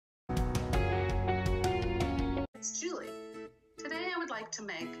it's Julie. Today I would like to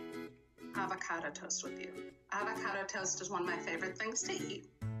make avocado toast with you. Avocado toast is one of my favorite things to eat.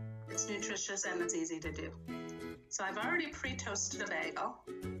 It's nutritious and it's easy to do. So I've already pre-toasted a bagel.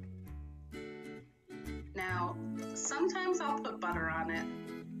 Now, sometimes I'll put butter on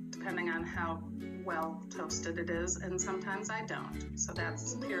it, depending on how well toasted it is, and sometimes I don't. So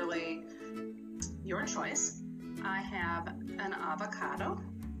that's purely your choice. I have an avocado.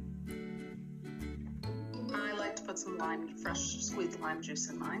 I like to put some fresh squeezed lime juice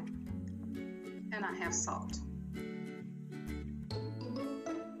in mine. And I have salt.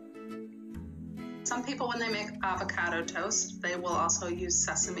 Some people, when they make avocado toast, they will also use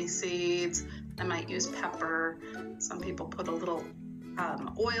sesame seeds. They might use pepper. Some people put a little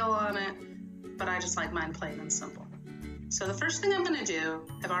oil on it, but I just like mine plain and simple. So the first thing I'm gonna do,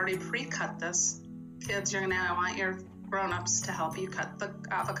 I've already pre-cut this. Kids, you're gonna want your grown-ups to help you cut the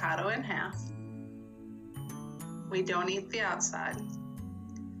avocado in half. We don't eat the outside,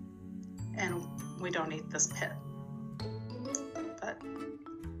 and we don't eat this pit. But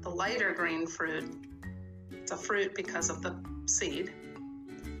the lighter green fruit, it's a fruit because of the seed.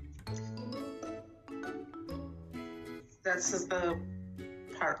 This is the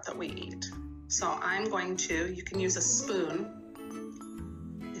part that we eat. So I'm going to, you can use a spoon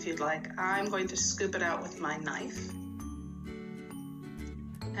if you'd like. I'm going to scoop it out with my knife.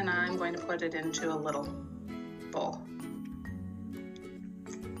 And I'm going to put it into a little bowl.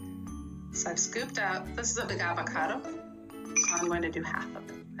 So I've scooped out, this is a big avocado. So I'm going to do half of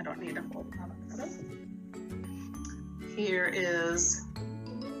it. I don't need a whole avocado. Here is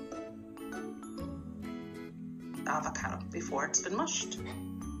the avocado before it's been mushed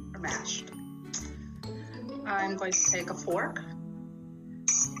or mashed. I'm going to take a fork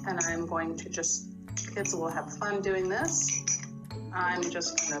and I'm going to just, kids will have fun doing this. I'm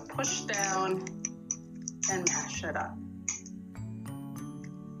just going to push down and mash it up.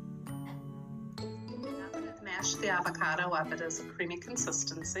 Now that I've mashed the avocado up, it is a creamy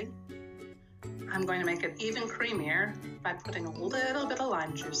consistency. I'm going to make it even creamier by putting a little bit of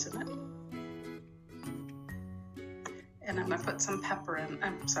lime juice in it. And I'm going to put some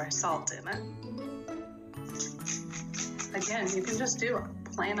salt in it. Again, you can just do a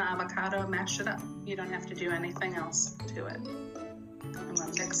plain avocado and mash it up. You don't have to do anything else to it. I'm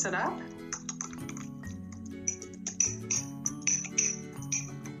going to mix it up.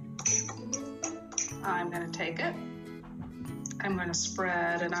 I'm going to take it. I'm going to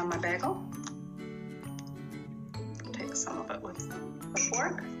spread it on my bagel. Take some of it with a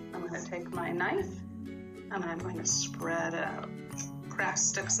fork. I'm going to take my knife and I'm going to spread it out. Craft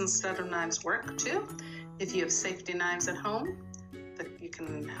sticks instead of knives work too. If you have safety knives at home, you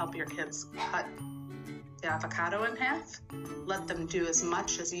can help your kids cut the avocado in half. Let them do as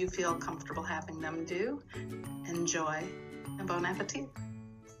much as you feel comfortable having them do. Enjoy and bon appetit.